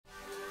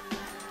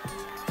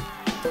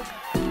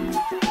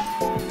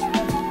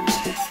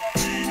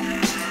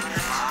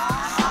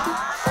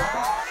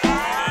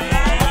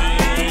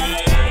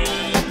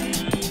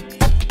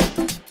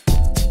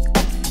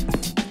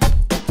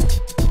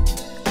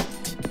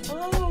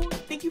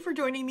Thank you for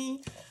joining me.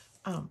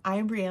 I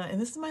am Brianna,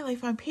 and this is my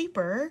life on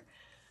paper.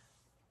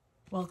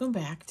 Welcome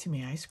back to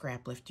May I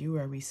Scraplift You,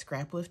 where we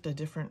scraplift a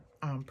different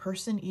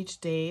person each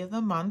day of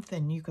the month,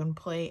 and you can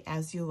play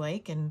as you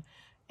like and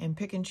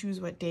pick and choose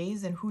what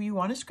days and who you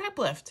want to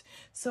scraplift.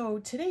 So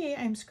today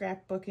I'm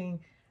scraplifting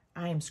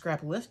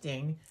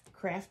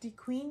Crafty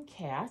Queen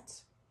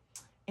Cat,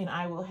 and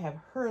I will have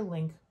her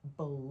link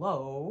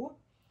below.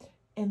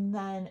 And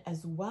then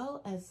as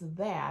well as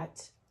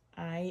that,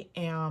 I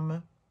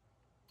am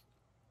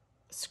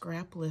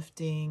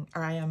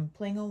I am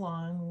playing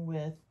along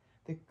with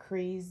the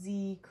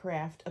Crazy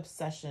Craft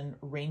Obsession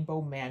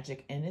Rainbow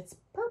Magic, and it's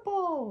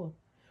purple.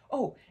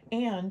 Oh,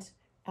 and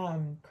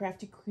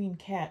Crafty Queen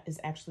Cat is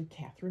actually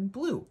Catherine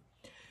Blue.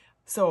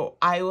 So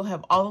I will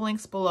have all the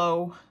links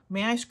below.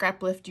 May I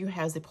Scraplift You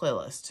has a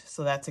playlist,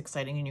 so that's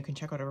exciting, and you can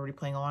check out everybody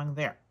playing along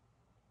there.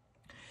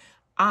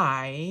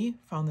 I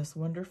found this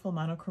wonderful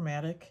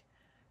monochromatic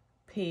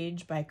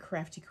page by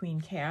Crafty Queen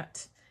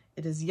Cat.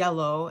 It is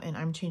yellow, and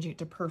I'm changing it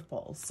to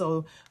purple.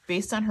 So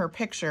based on her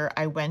picture,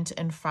 I went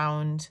and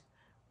found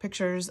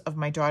pictures of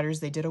my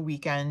daughters. They did a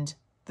weekend.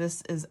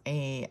 This is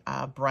a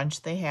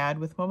brunch they had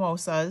with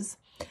mimosas.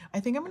 I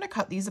think I'm going to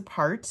cut these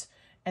apart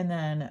and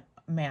then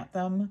mat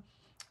them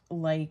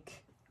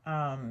like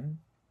Catherine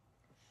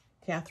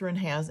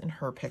has in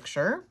her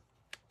picture.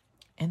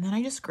 And then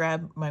I just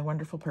grabbed my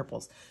wonderful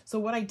purples. So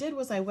what I did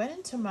was I went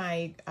into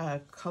my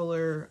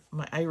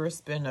my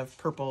iris bin of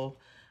purple.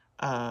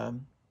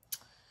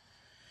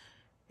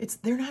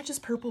 They're not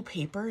just purple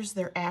papers,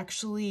 they're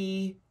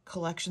actually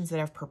collections that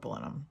have purple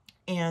in them.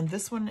 And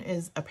this one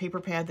is a paper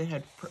pad that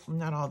had,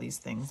 not all these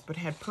things, but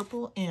had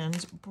purple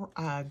and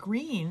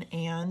green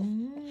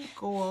and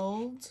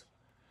gold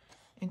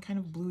and kind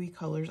of bluey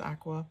colors,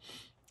 aqua.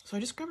 So I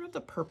just grabbed up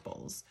the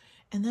purples.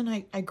 And then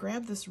I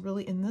grabbed this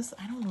really, in this,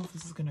 I don't know if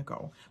this is gonna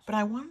go, but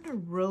I wanted a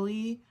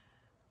really,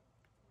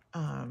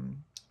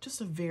 just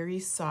a very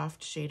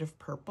soft shade of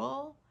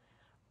purple,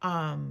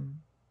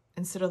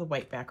 instead of the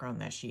white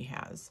background that she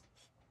has.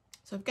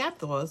 So I've got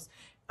those,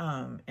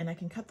 and I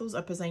can cut those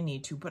up as I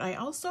need to, but I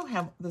also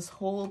have this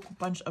whole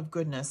bunch of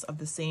goodness of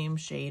the same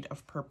shade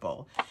of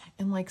purple.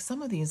 And like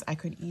some of these, I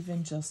could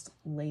even just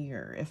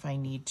layer if I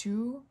need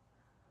to.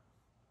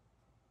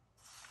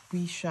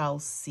 We shall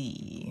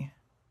see.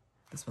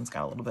 This one's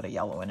got a little bit of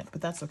yellow in it,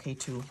 but that's okay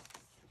too.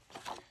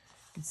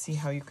 You can see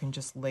how you can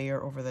just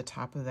layer over the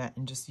top of that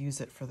and just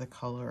use it for the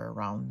color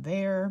around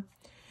there.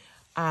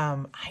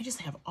 I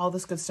just have all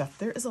this good stuff.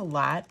 There is a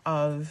lot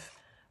of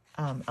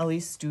LE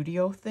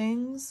Studio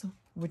things,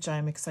 which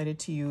I'm excited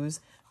to use.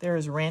 There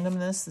is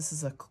randomness. This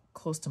is a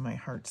close to my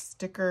heart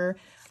sticker.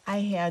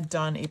 I had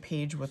done a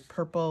page with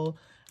purple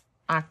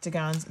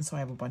octagons, and so I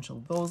have a bunch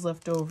of those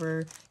left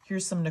over.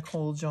 Here's some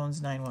Nicole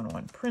Jones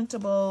 911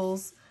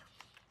 printables.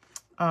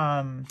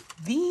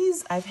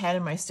 These I've had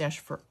in my stash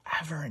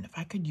forever, and if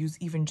I could use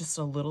even just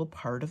a little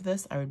part of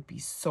this, I would be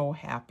so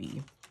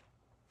happy.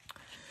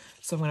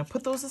 So I'm going to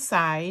put those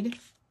aside,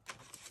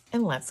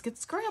 and let's get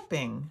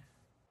scrapping.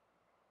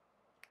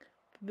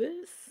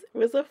 This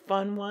was a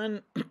fun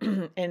one,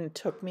 and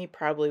took me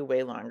probably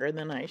way longer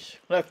than I should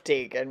have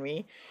taken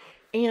me.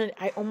 And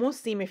I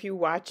almost seem, if you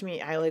watch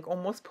me, I like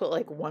almost put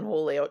like one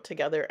whole layout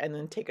together and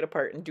then take it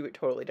apart and do it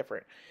totally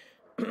different.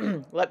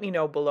 Let me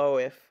know below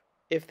if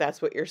that's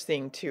what you're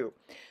seeing too.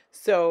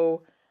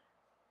 So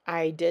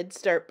I did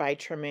start by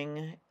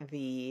trimming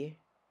the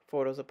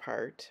photos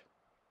apart,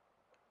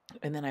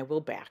 and then I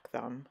will back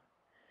them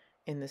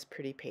in this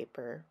pretty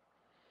paper.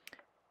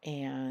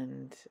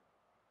 And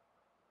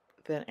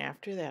then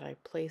after that, I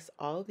place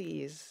all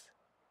these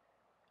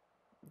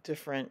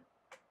different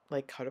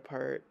like cut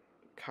apart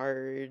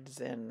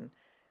cards and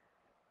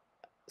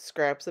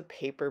scraps of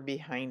paper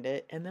behind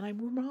it, and then I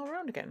move them all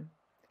around again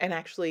and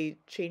actually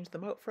change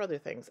them out for other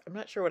things. I'm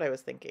not sure what I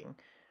was thinking.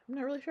 I'm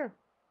not really sure.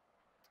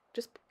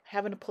 Just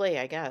having a play,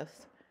 I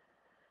guess.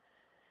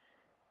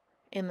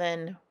 And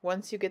then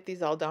once you get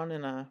these all down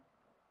in a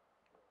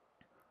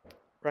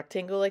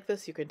rectangle like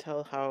this, you can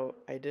tell how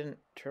I didn't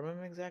trim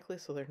them exactly,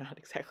 so they're not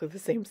exactly the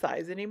same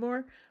size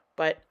anymore.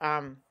 But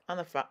on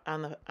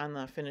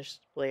the finished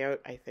layout,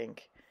 I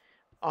think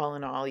all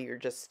in all, you're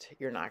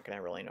not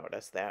gonna really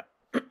notice that.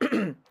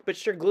 But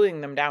sure,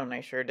 gluing them down, I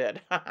sure did.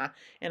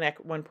 And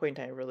at one point,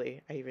 I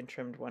even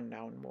trimmed one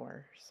down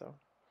more. So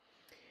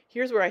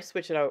here's where I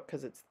switch it out,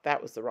 because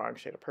that was the wrong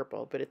shade of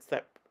purple, but it's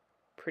that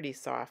pretty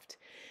soft.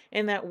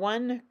 And that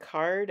one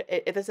card,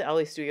 there's an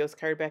LA Studios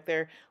card back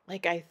there.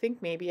 Like, I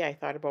think maybe I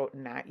thought about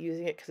not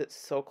using it because it's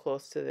so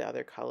close to the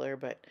other color,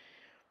 but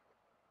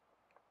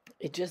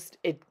it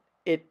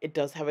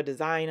does have a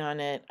design on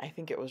it. I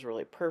think it was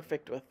really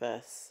perfect with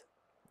this,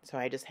 so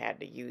I just had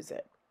to use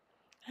it.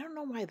 I don't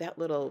know why that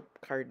little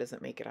card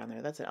doesn't make it on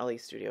there. That's an LA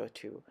Studio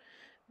too.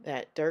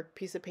 That dark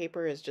piece of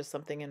paper is just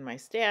something in my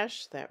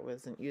stash that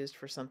wasn't used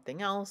for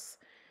something else.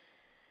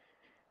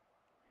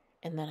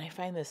 And then I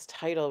find this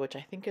title, which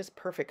I think is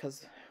perfect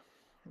because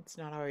it's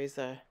not always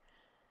a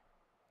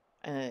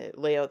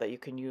layout that you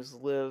can use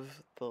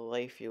 "Live the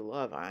Life You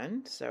Love"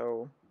 on.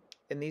 So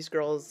and these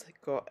girls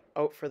go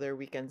out for their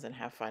weekends and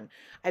have fun.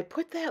 I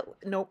put that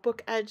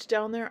notebook edge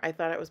down there. I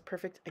thought it was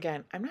perfect.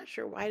 Again, I'm not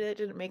sure why that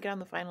didn't make it on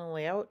the final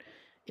layout.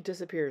 It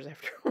disappears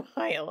after a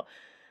while.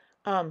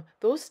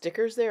 Those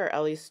stickers there are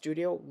Ellie's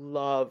Studio.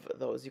 Love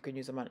those. You can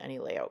use them on any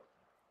layout.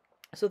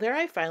 So there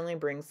I finally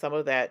bring some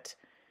of that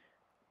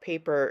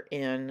paper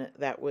in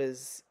that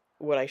was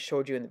what I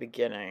showed you in the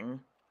beginning.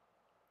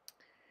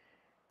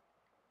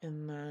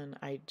 And then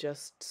I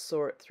just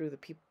sort through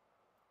the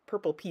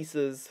purple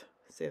pieces.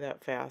 Say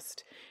that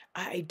fast.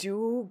 I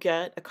do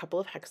get a couple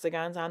of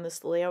hexagons on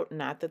this layout.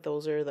 Not that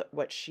those are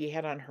what she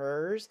had on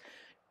hers,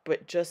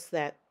 but just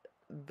that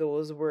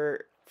those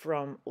were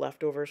from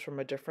leftovers from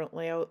a different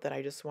layout that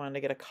I just wanted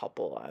to get a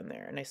couple on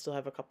there. And I still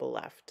have a couple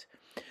left.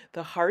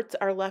 The hearts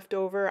are left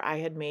over. I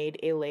had made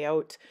a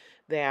layout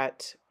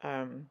that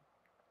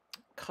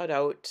cut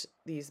out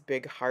these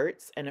big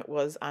hearts, and it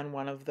was on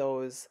one of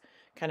those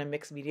kind of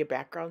mixed media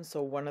backgrounds.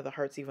 So one of the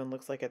hearts even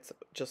looks like it's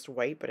just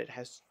white, but it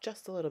has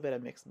just a little bit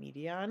of mixed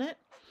media on it.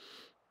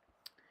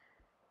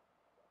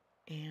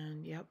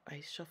 And yep,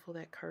 I shuffle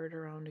that card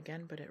around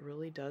again, but it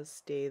really does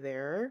stay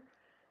there.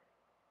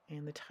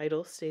 And the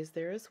title stays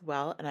there as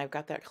well. And I've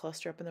got that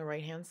cluster up in the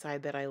right-hand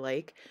side that I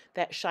like.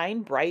 That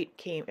Shine Bright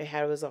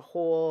was a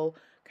whole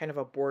kind of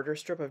a border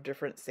strip of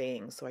different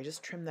sayings. So I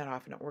just trimmed that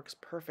off and it works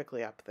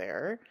perfectly up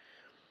there.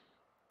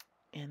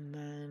 And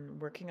then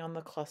working on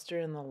the cluster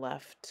in the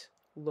left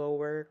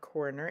lower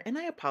corner. And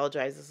I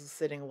apologize, this is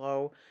sitting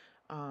low.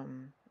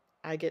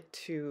 I get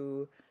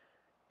to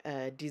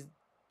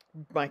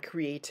my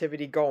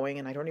creativity going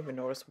and I don't even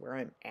notice where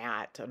I'm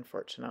at,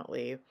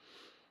 unfortunately.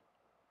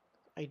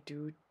 I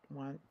do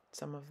want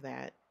some of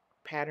that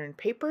pattern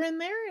paper in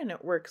there, and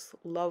it works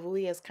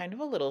lovely as kind of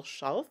a little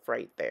shelf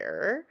right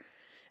there.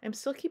 I'm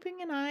still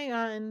keeping an eye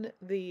on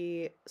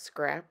the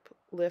scrap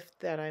lift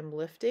that I'm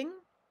lifting,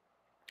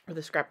 or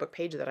the scrapbook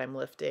page that I'm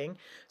lifting,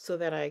 so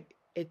that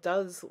it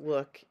does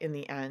look in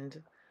the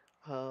end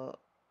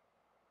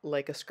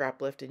like a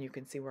scrap lift, and you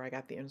can see where I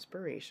got the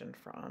inspiration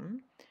from.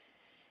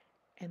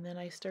 And then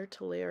I start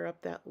to layer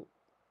up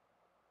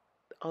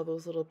all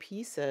those little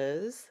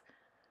pieces.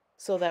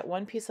 So that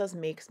one piece says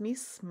makes me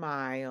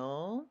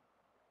smile.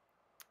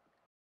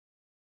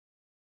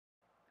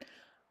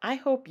 I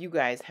hope you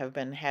guys have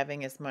been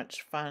having as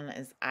much fun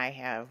as I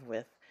have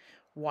with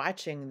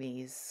watching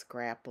these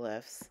scrap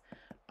lifts.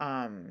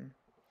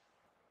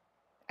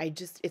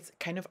 It's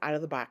kind of out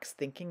of the box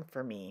thinking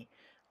for me.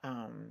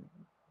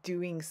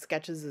 Doing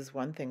sketches is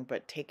one thing,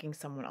 but taking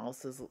someone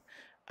else's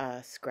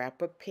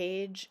scrapbook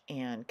page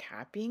and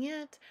copying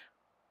it,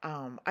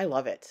 I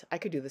love it. I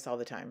could do this all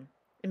the time.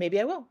 And maybe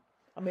I will.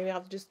 Or maybe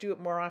I'll just do it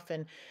more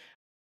often.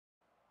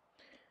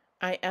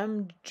 I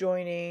am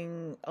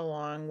joining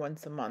along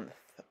once a month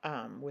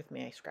with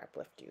May I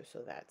Scraplift You, so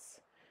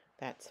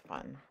that's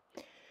fun.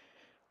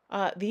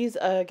 These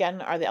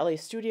again are the LA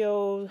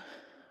Studio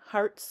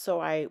hearts. So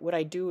what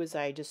I do is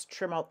I just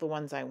trim out the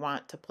ones I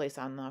want to place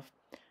on the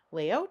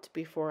layout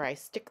before I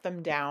stick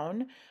them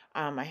down.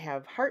 I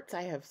have hearts,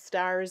 I have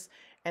stars,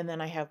 and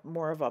then I have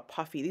more of a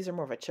puffy. These are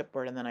more of a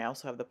chipboard, and then I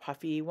also have the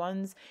puffy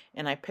ones,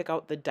 and I pick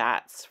out the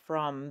dots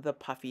from the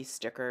puffy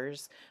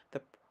stickers,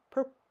 the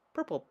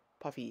purple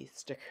puffy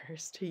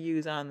stickers to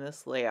use on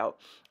this layout.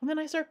 And then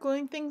I start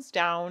gluing things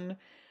down,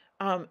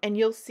 and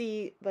you'll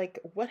see, like,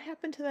 what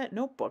happened to that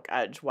notebook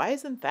edge? Why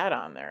isn't that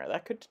on there?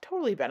 That could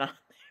totally been on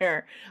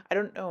there. I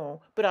don't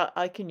know, but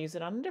I can use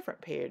it on a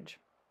different page.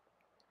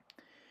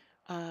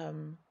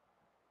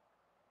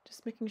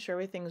 Just making sure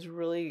everything's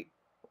really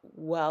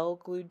well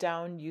glued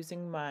down,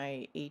 using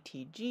my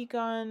ATG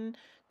gun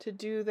to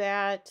do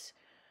that.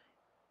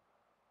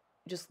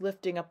 Just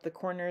lifting up the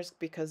corners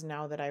because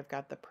now that I've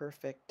got the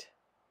perfect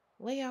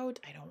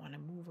layout, I don't want to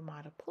move them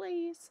out of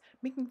place.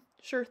 Making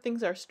sure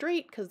things are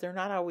straight because they're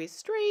not always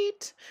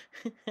straight.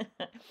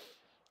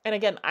 And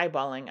again,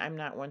 eyeballing. I'm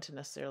not one to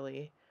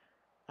necessarily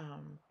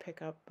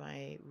pick up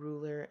my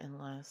ruler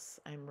unless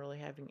I'm really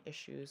having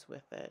issues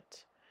with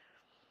it.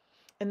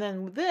 And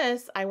then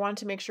this, I want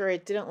to make sure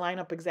it didn't line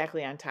up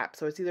exactly on top.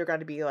 So it's either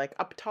got to be like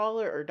up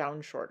taller or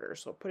down shorter.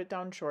 So put it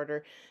down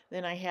shorter.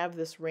 Then I have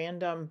this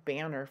random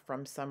banner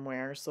from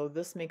somewhere. So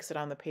this makes it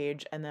on the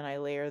page. And then I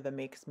layer the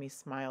Makes Me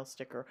Smile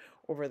sticker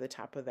over the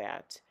top of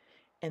that.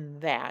 And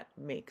that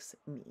makes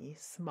me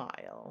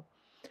smile.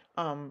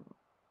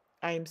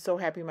 I'm so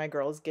happy my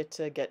girls get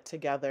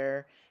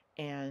together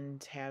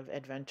and have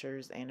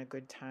adventures and a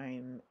good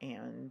time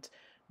and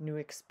new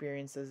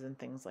experiences and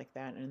things like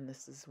that. And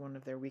this is one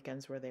of their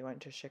weekends where they went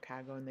to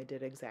Chicago and they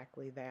did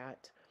exactly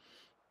that.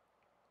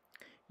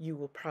 You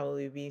will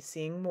probably be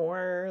seeing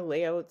more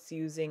layouts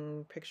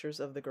using pictures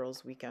of the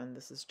girls' weekend.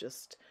 This is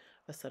just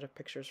a set of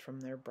pictures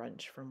from their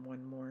brunch from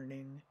one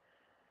morning.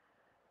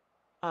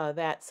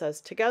 That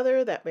says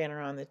together, that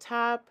banner on the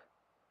top.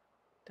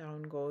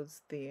 Down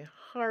goes the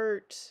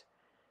heart.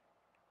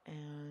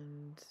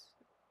 And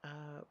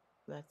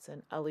that's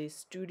an Ellie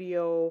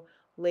Studio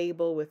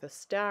label with a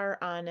star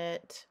on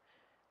it.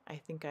 I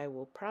think I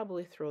will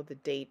probably throw the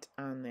date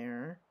on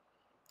there.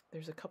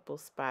 There's a couple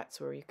spots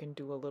where you can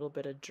do a little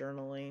bit of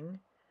journaling.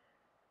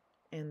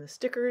 And the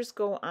stickers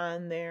go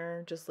on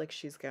there just like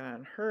she's got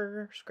on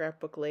her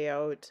scrapbook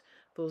layout.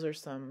 Those are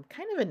some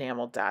kind of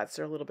enamel dots.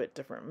 They're a little bit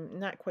different.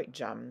 Not quite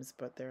gems,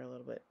 but they're a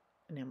little bit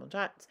enamel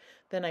dots.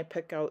 Then I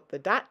pick out the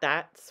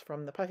dots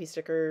from the puffy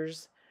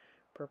stickers,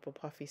 purple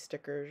puffy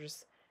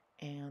stickers,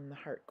 and the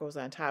heart goes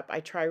on top.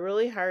 I try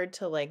really hard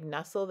to like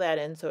nestle that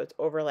in so it's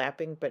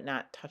overlapping but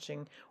not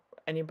touching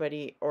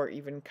anybody or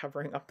even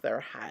covering up their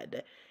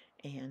head.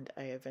 And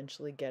I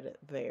eventually get it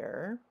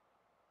there.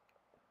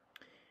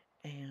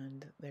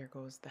 And there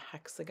goes the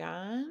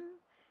hexagon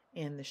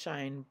and the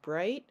Shine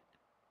Bright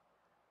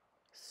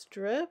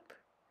strip.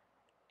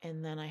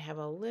 And then I have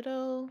a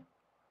little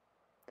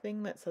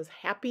thing that says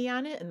happy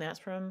on it, and that's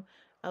from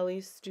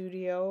Ellie's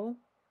Studio.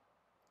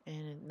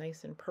 And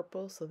nice and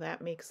purple, so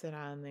that makes it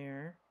on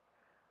there.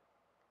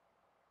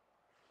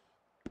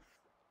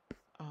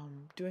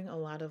 Doing a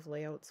lot of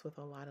layouts with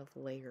a lot of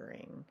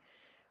layering,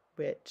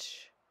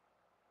 which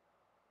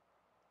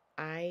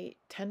I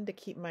tend to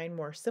keep mine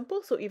more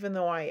simple. So even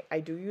though I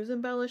do use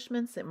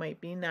embellishments, it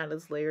might be not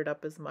as layered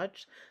up as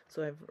much.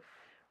 So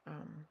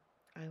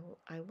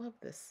I love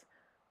this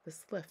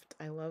lift.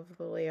 I love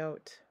the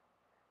layout,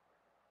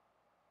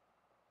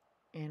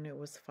 and it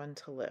was fun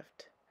to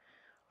lift.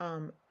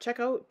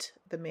 Check out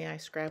the May I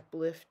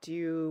Scraplift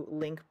You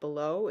link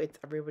below. It's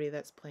everybody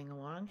that's playing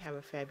along. Have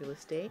a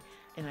fabulous day,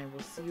 and I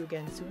will see you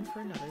again soon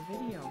for another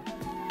video.